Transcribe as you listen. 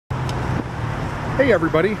Hey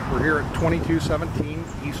everybody, we're here at 2217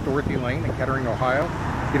 East Dorothy Lane in Kettering, Ohio.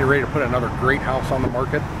 Getting ready to put another great house on the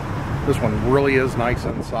market. This one really is nice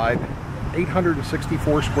inside.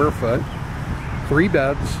 864 square foot, 3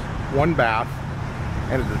 beds, 1 bath,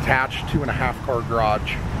 and a detached 2.5 car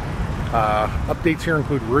garage. Updates here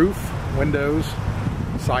include roof, windows,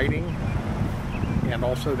 siding, and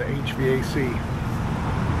also the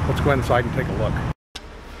HVAC. Let's go inside and take a look.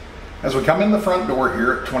 As we come in the front door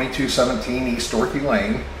here at 2217 East Dorothy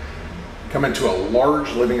Lane, come into a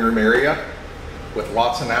large living room area with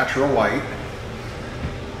lots of natural light.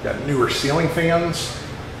 Got newer ceiling fans,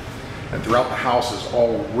 and throughout the house is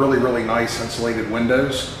all really nice insulated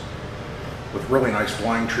windows with really nice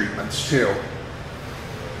blind treatments too.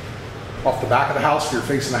 Off the back of the house, if you're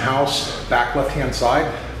facing the house, back left-hand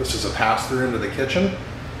side, this is a pass-through into the kitchen.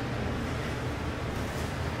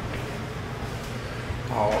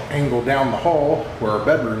 I'll angle down the hall where our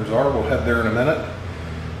bedrooms are. We'll head there in a minute.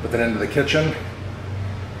 But then into the kitchen.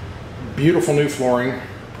 Beautiful new flooring,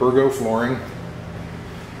 Pergo flooring.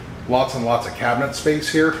 Lots and lots of cabinet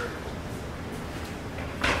space here.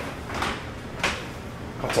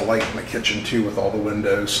 Lots of light in the kitchen too with all the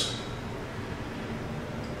windows.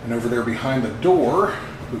 And over there behind the door,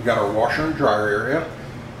 we've got our washer and dryer area,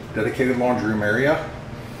 dedicated laundry room area.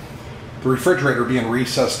 The refrigerator being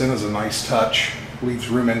recessed in is a nice touch. Leaves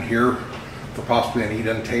room in here for possibly an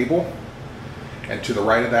eat-in table. And to the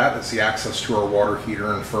right of that is the access to our water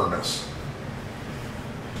heater and furnace.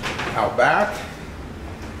 Out back,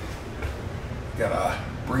 got a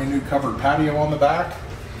brand new covered patio on the back.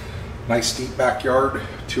 Nice deep backyard,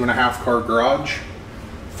 2.5 car garage,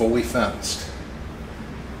 fully fenced.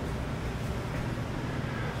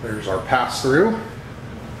 There's our pass-through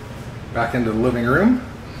back into the living room.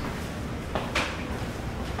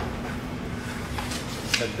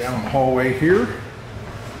 Head down the hallway here.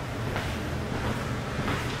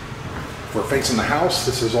 If we're facing the house,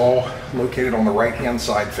 this is all located on the right-hand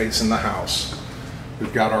side facing the house.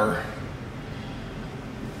 We've got our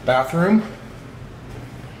bathroom,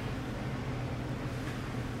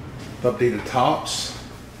 updated tops,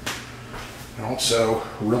 and also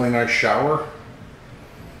a really nice shower,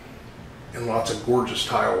 and lots of gorgeous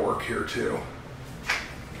tile work here too.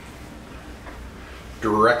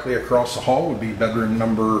 Directly across the hall would be bedroom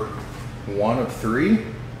number 1 of 3.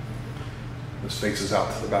 This faces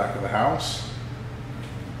out to the back of the house.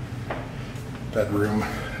 Bedroom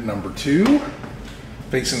number 2,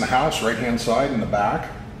 facing the house, right-hand side in the back.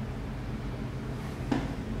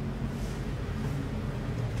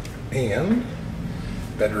 And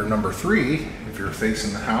bedroom number 3, if you're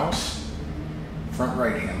facing the house, front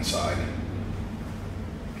right-hand side.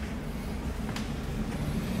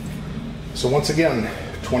 So once again,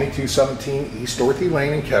 2217 East Dorothy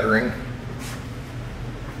Lane in Kettering.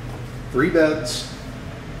 3 beds,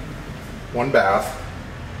 1 bath,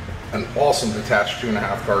 an awesome detached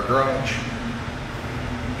 2.5 car garage,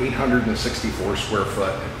 864 square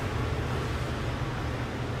foot.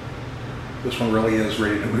 This one really is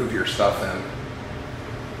ready to move your stuff in.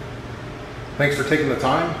 Thanks for taking the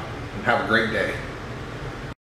time, and have a great day.